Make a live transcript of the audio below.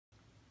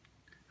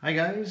Hi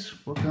guys,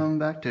 welcome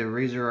back to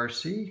Razor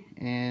RC,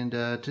 and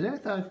today I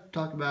thought I'd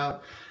talk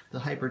about the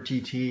Hyper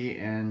TT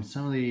and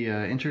some of the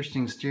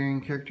interesting steering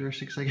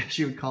characteristics, I guess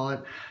you would call it.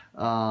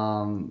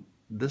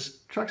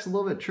 This truck's a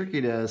little bit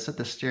tricky to set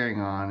the steering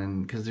on,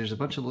 and because there's a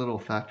bunch of little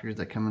factors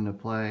that come into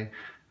play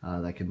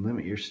that can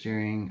limit your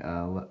steering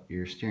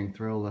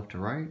throw left to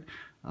right.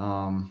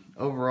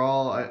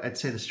 Overall, I'd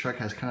say this truck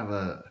has kind of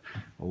a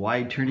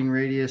wide turning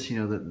radius. You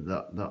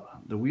know,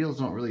 the wheels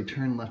don't really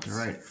turn left to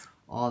right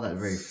all that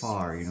very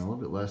far, you know, a little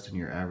bit less than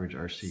your average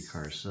RC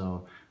car.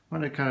 So I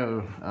want to kind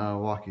of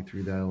walk you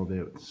through that a little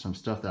bit, some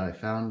stuff that I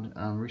found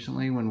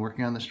recently when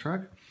working on this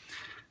truck.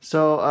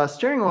 So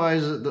steering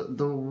wise,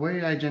 the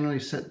way I generally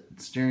set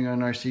steering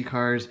on RC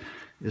cars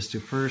is to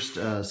first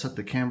set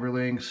the camber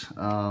links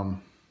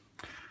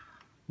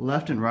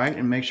left and right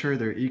and make sure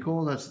they're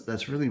equal.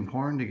 That's really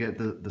important to get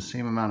the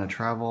same amount of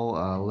travel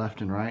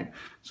left and right.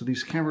 So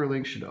these camber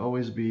links should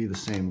always be the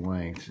same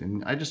length.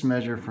 And I just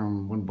measure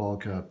from one ball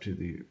cup to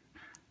the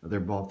other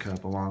ball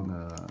cup along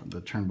the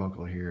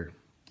turnbuckle here.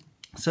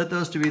 Set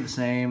those to be the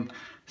same.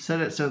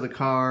 Set it so the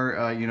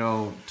car, you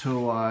know,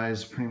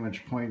 toe-wise pretty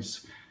much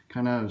points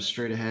kind of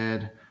straight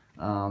ahead.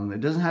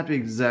 It doesn't have to be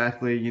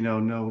exactly, you know,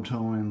 no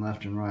toe-in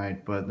left and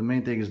right, but the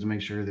main thing is to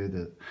make sure they're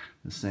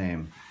the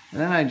same.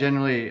 And then I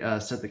generally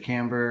set the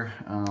camber,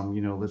 you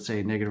know, let's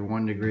say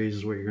 -1 degrees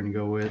is what you're going to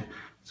go with.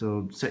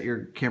 So set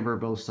your camber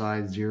both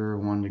sides, 0 or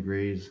 1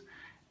 degrees.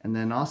 And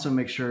then also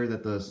make sure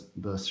that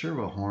the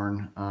servo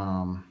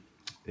horn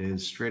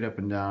is straight up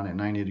and down at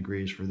 90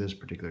 degrees for this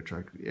particular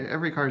truck.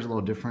 Every car is a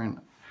little different.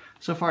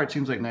 So far it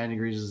seems like 90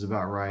 degrees is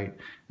about right.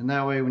 And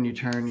that way when you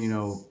turn, you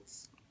know,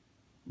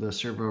 the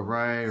servo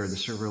right or the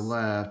servo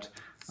left,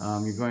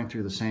 you're going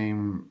through the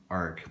same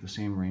arc, the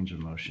same range of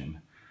motion.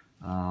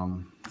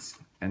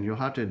 And you'll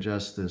have to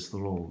adjust this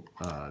little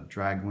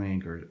drag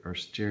link or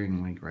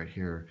steering link right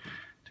here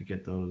to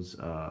get those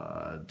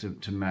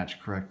to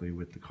match correctly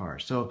with the car.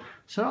 So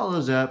set all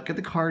those up, get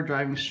the car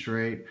driving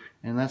straight,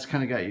 and that's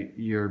kind of got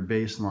your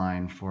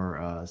baseline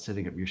for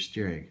setting up your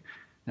steering.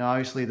 Now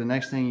obviously the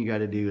next thing you got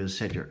to do is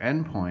set your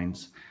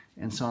endpoints.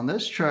 And so on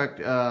this truck,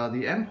 the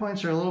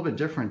endpoints are a little bit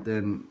different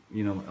than,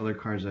 you know, other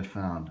cars I've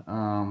found.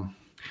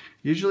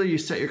 Usually you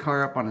set your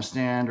car up on a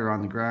stand or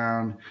on the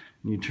ground,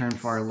 and you turn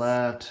far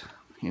left.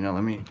 You know,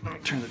 let me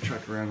turn the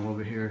truck around a little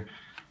bit here.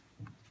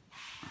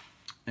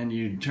 And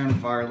you turn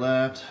far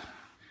left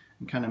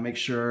and kind of make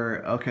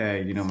sure,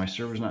 okay, you know, my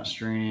servo's not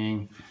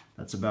straining.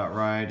 That's about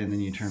right. And then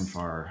you turn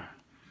far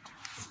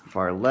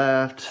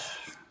left,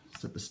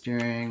 set the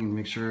steering and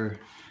make sure,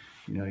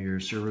 you know, your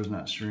servo's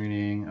not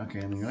straining. Okay,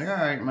 and then you're like,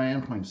 all right, my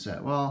endpoint's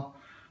set. Well,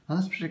 on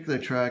this particular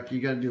truck, you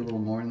got to do a little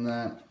more than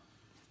that.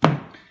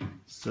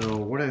 So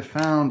what I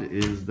found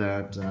is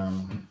that,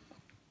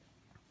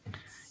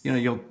 you know,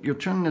 you'll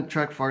turn the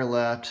truck far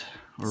left,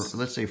 or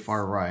let's say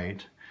far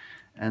right,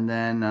 and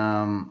then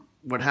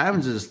what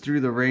happens is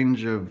through the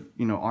range of,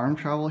 you know, arm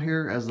travel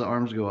here, as the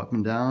arms go up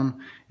and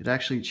down, it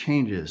actually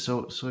changes.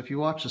 So if you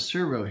watch the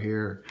servo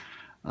here,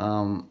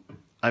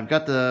 I've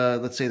got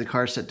let's say the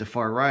car set to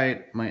far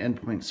right, my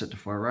endpoint set to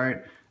far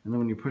right, and then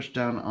when you push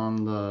down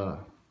on the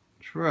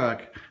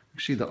truck,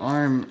 actually the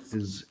arm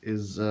is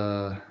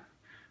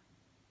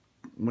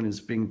when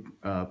it's being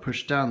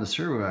pushed down, the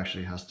servo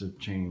actually has to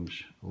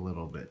change a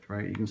little bit,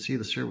 right? You can see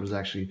the servo is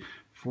actually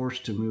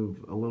forced to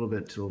move a little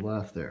bit to the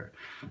left there.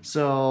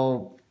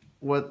 So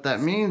what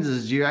that means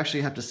is you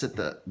actually have to set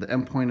the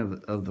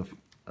endpoint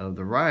of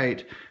the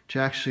right to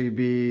actually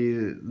be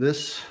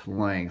this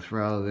length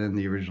rather than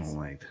the original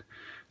length.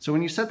 So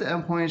when you set the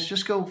endpoints,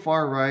 just go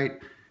far right,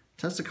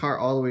 test the car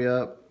all the way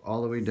up,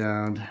 all the way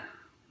down.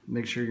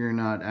 Make sure you're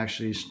not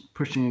actually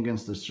pushing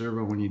against the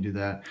servo when you do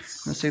that.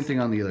 And the same thing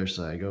on the other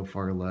side. Go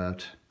far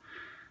left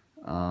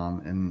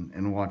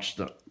and watch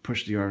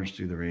push the arms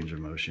through the range of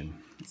motion.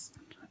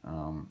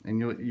 And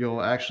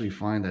you'll actually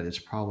find that it's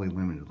probably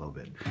limited a little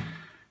bit.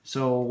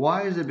 So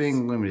why is it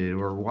being limited,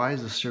 or why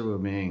is the servo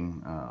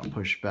being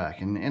pushed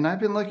back? And I've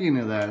been looking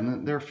into that,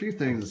 and there are a few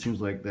things it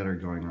seems like that are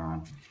going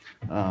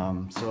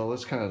on. So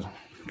let's kind of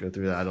go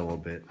through that a little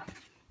bit.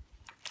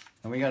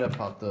 And we got to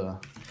pop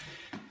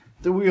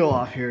the wheel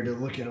off here to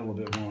look at it a little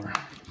bit more.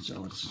 So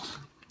let's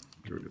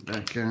get rid of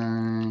that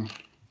guy.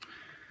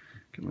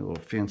 Get my little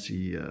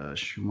fancy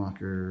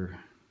Schumacher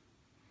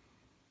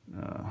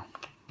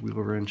wheel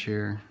wrench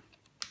here.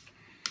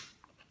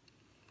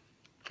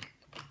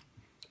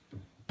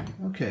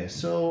 Okay,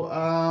 so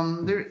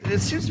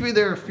it seems to be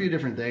there are a few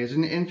different things,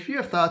 and if you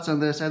have thoughts on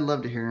this, I'd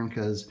love to hear them,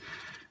 because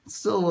it's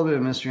still a little bit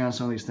of mystery on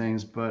some of these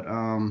things. But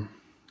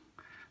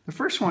the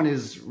first one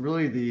is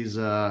really these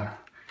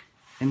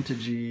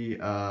Integy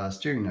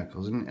steering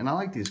knuckles, and I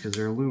like these because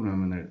they're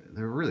aluminum and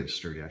they're really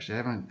sturdy. Actually, I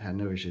haven't had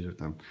no issues with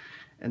them.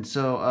 And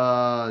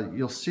so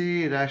you'll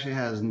see it actually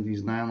has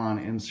these nylon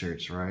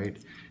inserts, right?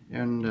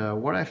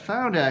 And what I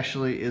found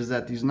actually is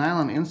that these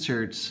nylon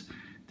inserts,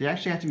 they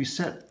actually have to be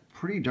set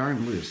pretty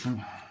darn loose.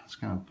 Let's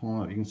kind of pull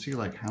them up. You can see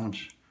like how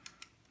much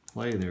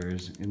play there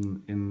is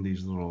in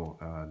these little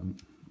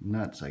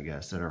nuts, I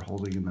guess, that are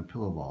holding in the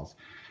pillow balls.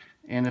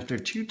 And if they're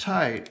too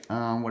tight,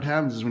 what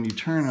happens is when you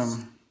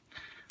turn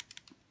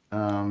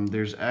them,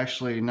 there's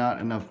actually not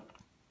enough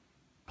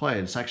play.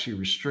 It's actually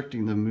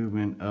restricting the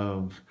movement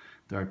of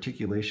the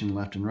articulation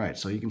left and right.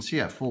 So you can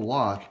see at full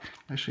lock,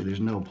 actually there's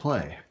no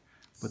play.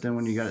 But then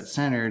when you got it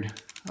centered,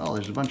 oh,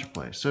 there's a bunch of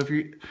play. So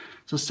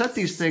set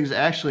these things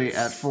actually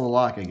at full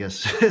lock, I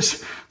guess,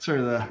 is sort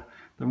of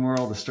the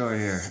moral of the story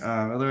here.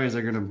 Otherwise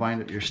they're going to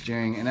bind up your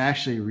steering and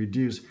actually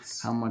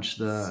reduce how much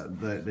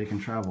they can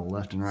travel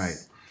left and right.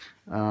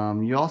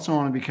 You also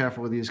want to be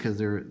careful with these because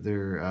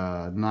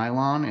they're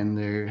nylon and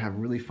they have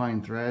really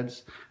fine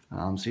threads,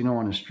 so you don't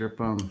want to strip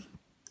them.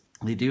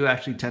 They do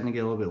actually tend to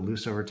get a little bit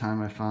loose over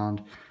time, I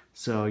found,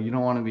 so you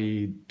don't want to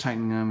be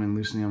tightening them and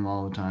loosening them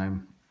all the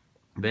time.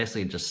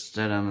 Basically just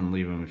set them and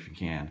leave them if you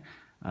can.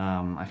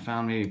 I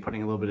found maybe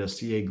putting a little bit of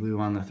CA glue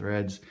on the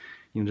threads,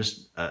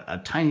 just a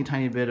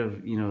tiny bit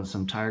of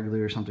some tire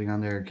glue or something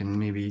on there can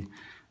maybe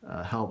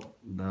help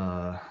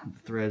the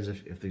threads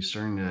if they're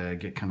starting to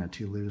get kind of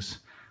too loose.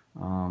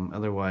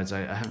 Otherwise,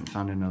 I haven't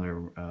found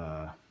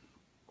another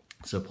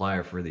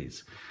supplier for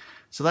these.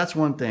 So that's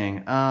one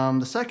thing.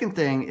 The second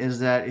thing is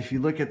that if you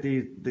look at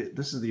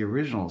this is the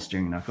original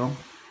steering knuckle.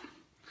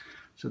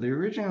 So the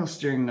original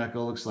steering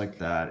knuckle looks like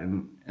that,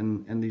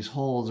 and these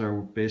holes are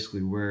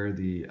basically where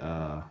the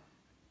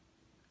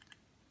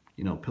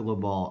pillow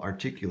ball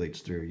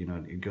articulates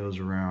through. It goes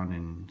around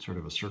in sort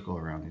of a circle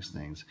around these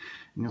things,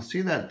 and you'll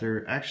see that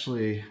they're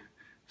actually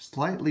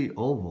slightly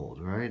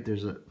ovaled, right?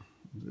 It's a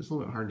little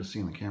bit hard to see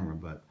in the camera,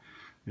 but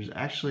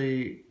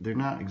they're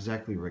not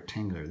exactly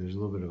rectangular. There's a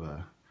little bit of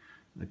a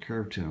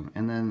curve to them.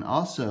 And then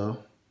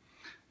also,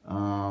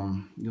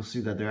 you'll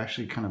see that they're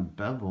actually kind of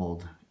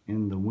beveled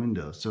in the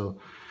window. So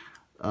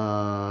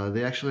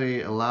they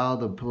actually allow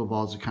the pillow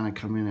balls to kind of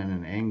come in at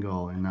an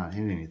angle and not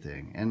hit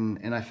anything.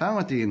 And I found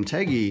with the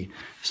Integy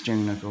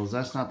steering knuckles,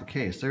 that's not the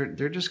case.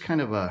 They're just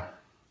kind of a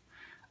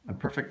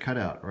perfect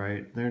cutout,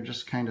 right? They're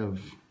just kind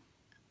of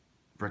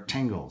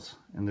rectangles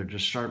and they're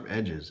just sharp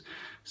edges.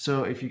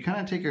 So if you kind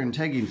of take your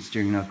Integy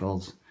steering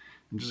knuckles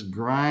and just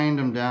grind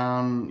them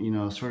down,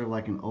 sort of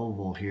like an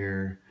oval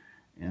here,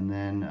 and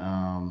then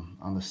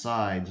on the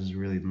sides is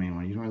really the main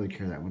one. You don't really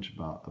care that much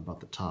about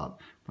the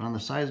top, but on the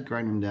sides,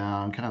 grind them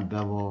down, kind of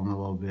bevel them a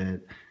little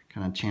bit,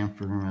 kind of chamfer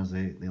them, as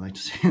they like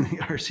to say in the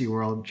RC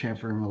world,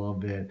 chamfer them a little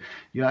bit.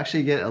 You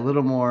actually get a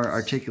little more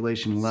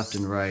articulation left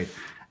and right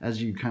as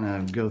you kind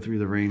of go through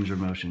the range of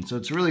motion. So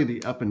it's really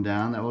the up and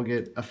down that will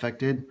get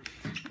affected.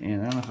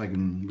 And I don't know if I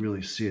can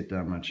really see it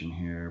that much in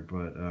here,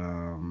 but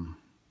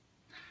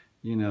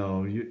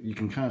you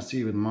can kind of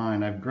see with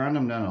mine, I've ground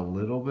them down a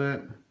little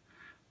bit,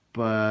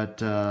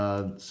 but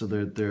so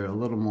they're a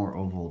little more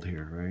ovaled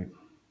here, right?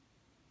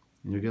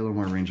 And you'll get a little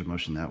more range of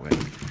motion that way.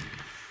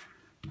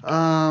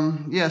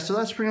 Yeah, so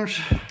that's pretty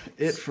much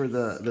it for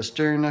the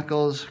steering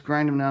knuckles.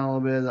 Grind them down a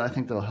little bit. I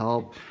think they'll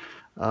help.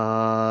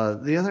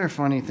 The other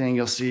funny thing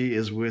you'll see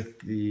is with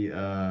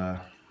the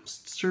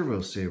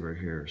servo saver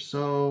here.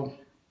 So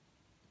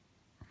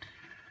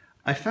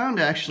I found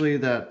actually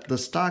that the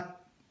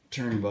stock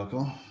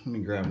turnbuckle, let me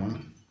grab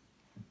one.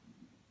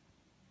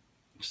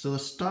 So the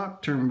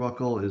stock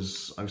turnbuckle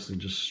is obviously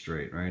just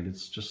straight, right?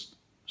 It's just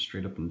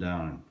straight up and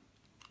down.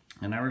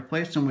 And I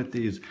replaced them with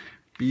these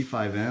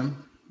B5M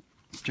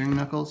steering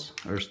knuckles,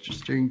 or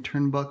steering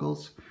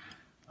turnbuckles,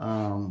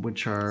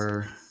 which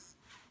have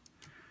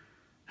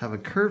a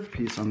curved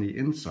piece on the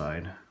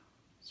inside.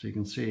 So you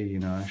can see,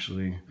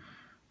 actually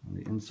on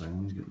the inside,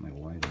 let me get my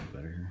wide a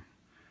better here.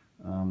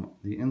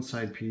 The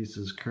inside piece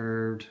is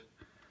curved,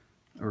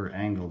 or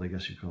angled, I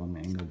guess you call them,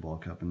 angled ball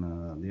cup,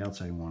 and the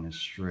outside one is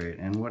straight.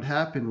 And what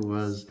happened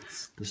was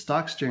the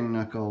stock steering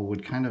knuckle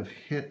would kind of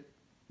hit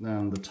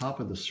the top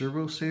of the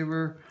servo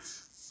saver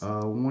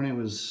when it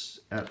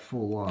was at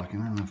full lock.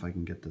 And I don't know if I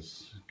can get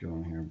this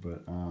going here,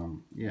 but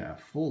yeah,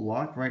 full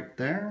lock right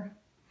there,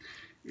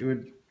 it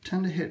would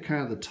tend to hit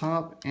kind of the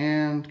top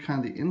and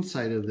kind of the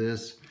inside of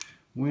this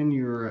when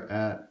you're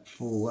at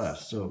full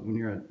left. So when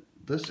you're at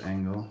this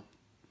angle,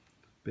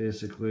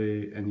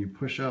 basically, and you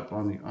push up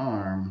on the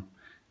arm,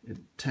 it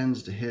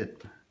tends to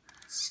hit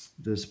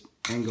this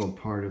angled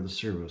part of the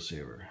servo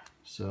saver.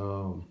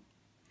 So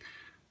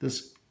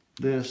this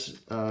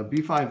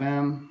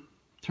B5M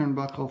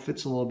turnbuckle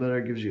fits a little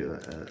better, gives you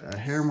a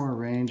hair more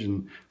range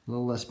and a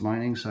little less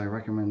binding, so I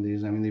recommend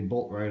these. I mean, they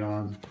bolt right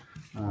on.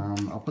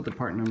 I'll put the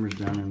part numbers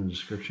down in the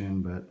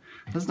description, but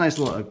that's a nice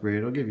little upgrade.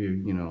 It'll give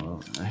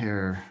you, a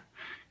hair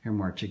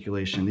more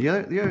articulation. The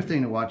other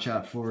thing to watch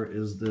out for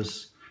is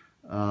this,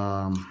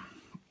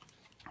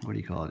 what do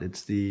you call it?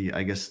 It's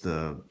I guess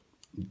the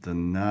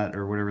nut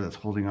or whatever that's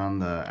holding on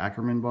the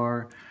Ackerman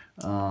bar.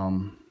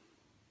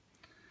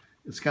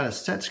 It's got a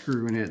set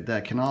screw in it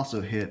that can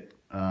also hit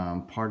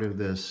part of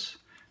this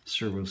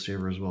servo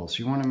saver as well. So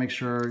you want to make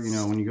sure,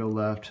 when you go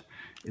left,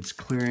 it's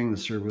clearing the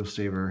servo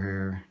saver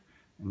here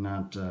and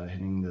not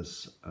hitting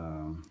this,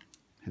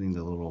 hitting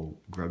the little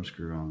grub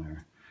screw on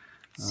there.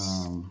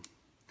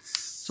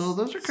 So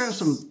those are kind of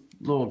some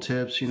little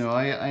tips.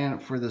 I end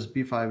up, for this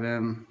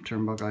B5M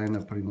turnbuckle, I end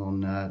up putting a little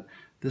nut.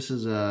 This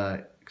is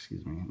a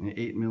excuse me, an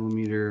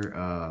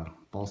 8mm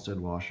ball stud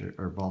washer,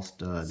 or ball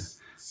stud.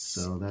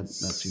 So that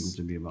seems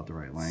to be about the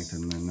right length,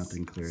 and then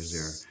nothing clears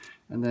there.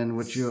 And then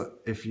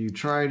if you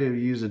try to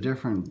use a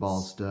different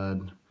ball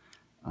stud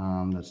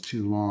that's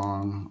too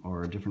long,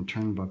 or a different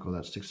turnbuckle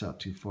that sticks out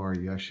too far,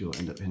 you actually will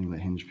end up hitting the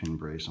hinge pin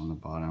brace on the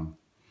bottom.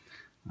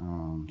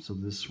 So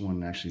this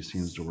one actually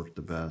seems to work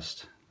the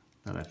best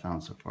that I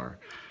found so far.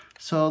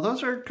 So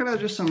those are kind of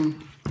just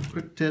some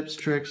quick tips,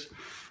 tricks.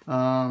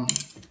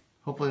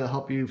 Hopefully they'll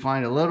help you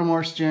find a little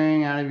more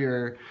steering out of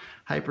your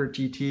Hyper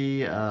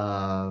TT.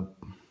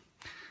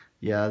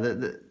 Yeah,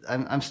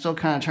 I'm still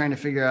kind of trying to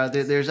figure out.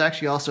 There's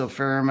actually also a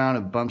fair amount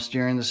of bump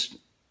steer in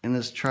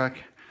this truck.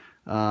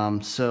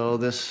 So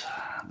this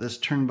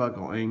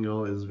turnbuckle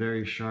angle is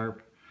very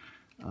sharp,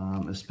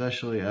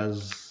 especially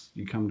as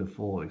you come to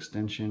full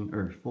extension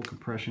or full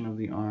compression of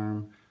the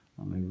arm.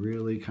 It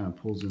really kind of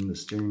pulls in the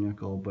steering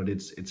knuckle, but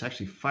it's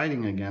actually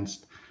fighting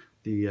against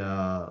the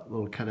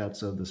little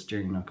cutouts of the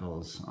steering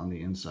knuckles on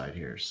the inside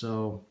here.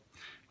 So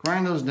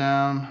grind those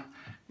down,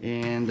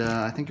 and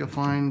I think you'll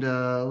find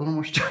a little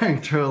more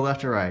steering through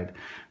left or right.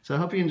 So I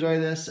hope you enjoy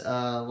this.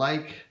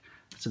 Like,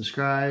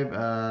 subscribe,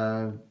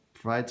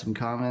 provide some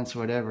comments,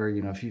 whatever.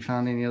 You know, if you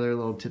found any other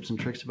little tips and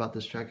tricks about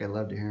this truck, I'd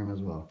love to hear them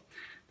as well.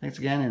 Thanks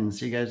again, and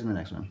see you guys in the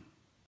next one.